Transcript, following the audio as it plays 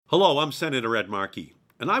Hello, I'm Senator Ed Markey,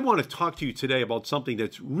 and I want to talk to you today about something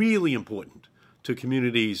that's really important to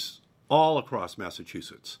communities all across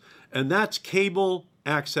Massachusetts, and that's cable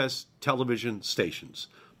access television stations,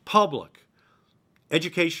 public,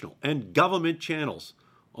 educational, and government channels,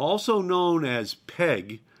 also known as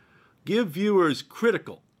PEG, give viewers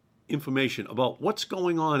critical information about what's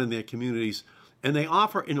going on in their communities, and they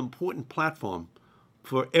offer an important platform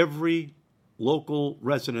for every local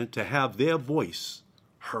resident to have their voice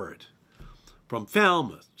heard. From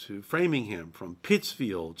Falmouth to Framingham, from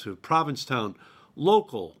Pittsfield to Provincetown,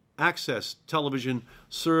 local access television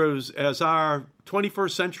serves as our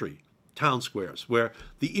 21st century town squares where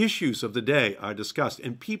the issues of the day are discussed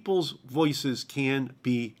and people's voices can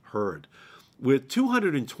be heard. With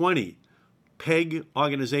 220 PEG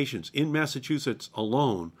organizations in Massachusetts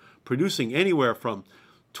alone producing anywhere from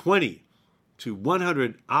 20 to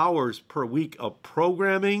 100 hours per week of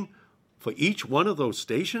programming for each one of those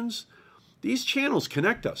stations, these channels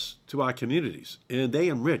connect us to our communities and they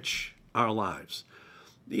enrich our lives.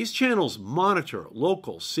 These channels monitor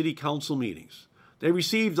local city council meetings. They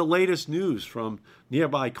receive the latest news from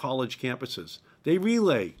nearby college campuses. They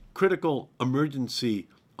relay critical emergency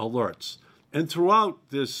alerts. And throughout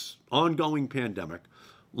this ongoing pandemic,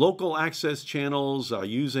 local access channels are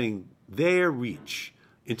using their reach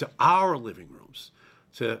into our living rooms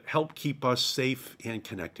to help keep us safe and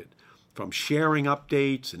connected. From sharing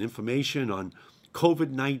updates and information on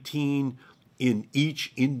COVID-19 in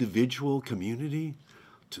each individual community,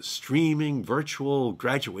 to streaming virtual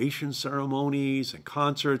graduation ceremonies and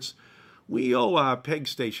concerts, we owe our PEG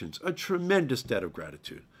stations a tremendous debt of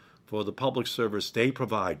gratitude for the public service they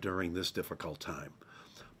provide during this difficult time.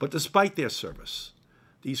 But despite their service,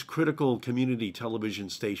 these critical community television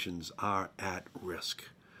stations are at risk.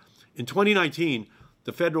 In 2019,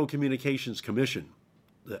 the Federal Communications Commission,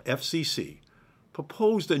 the FCC,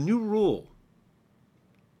 proposed a new rule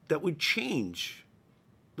that would change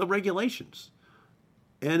the regulations,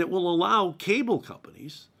 and it will allow cable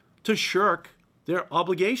companies to shirk their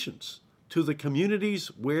obligations to the communities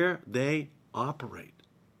where they operate.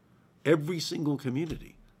 Every single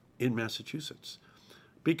community in Massachusetts.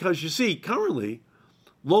 Because you see, currently,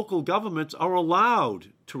 local governments are allowed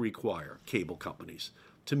to require cable companies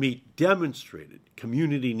to meet demonstrated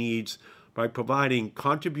community needs by providing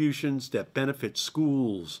contributions that benefit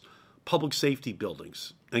schools, public safety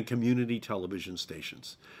buildings, and community television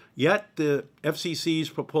stations. Yet the FCC's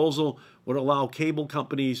proposal would allow cable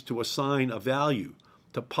companies to assign a value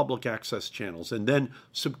to public access channels and then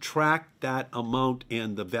subtract that amount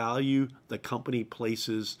and the value the company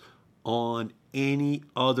places on any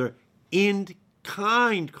other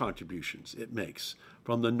in-kind contributions it makes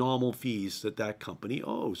from the normal fees that company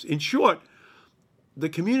owes. In short, the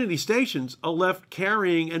community stations are left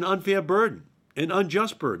carrying an unfair burden, an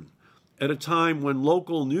unjust burden, at a time when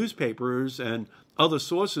local newspapers and other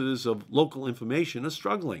sources of local information are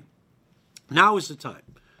struggling. Now is the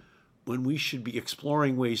time when we should be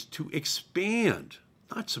exploring ways to expand,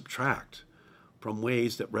 not subtract, from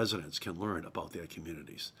ways that residents can learn about their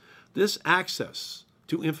communities. This access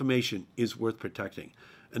to information is worth protecting,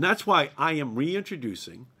 and that's why I am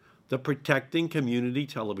reintroducing the Protecting Community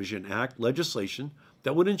Television Act legislation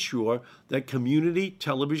that would ensure that community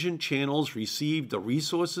television channels receive the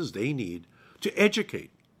resources they need to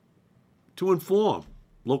educate, to inform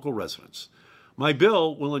local residents. My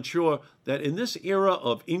bill will ensure that in this era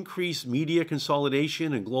of increased media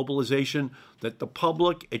consolidation and globalization, that the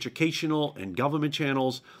public, educational, and government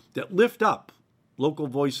channels that lift up local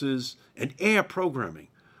voices and air programming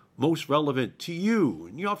most relevant to you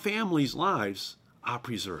and your family's lives are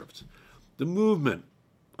preserved. The movement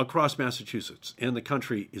across Massachusetts and the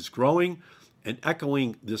country is growing and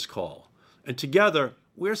echoing this call. And together,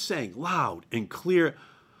 we're saying loud and clear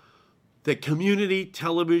that community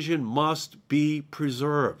television must be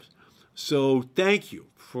preserved. So thank you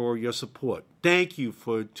for your support. Thank you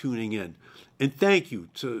for tuning in. And thank you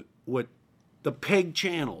to what the PEG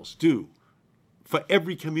channels do for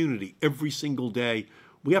every community every single day.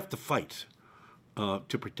 We have to fight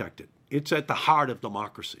to protect it. It's at the heart of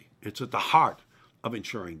democracy. It's at the heart of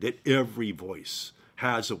ensuring that every voice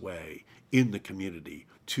has a way in the community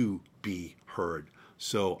to be heard.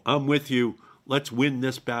 So I'm with you. Let's win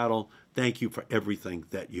this battle. Thank you for everything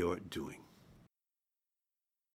that you're doing.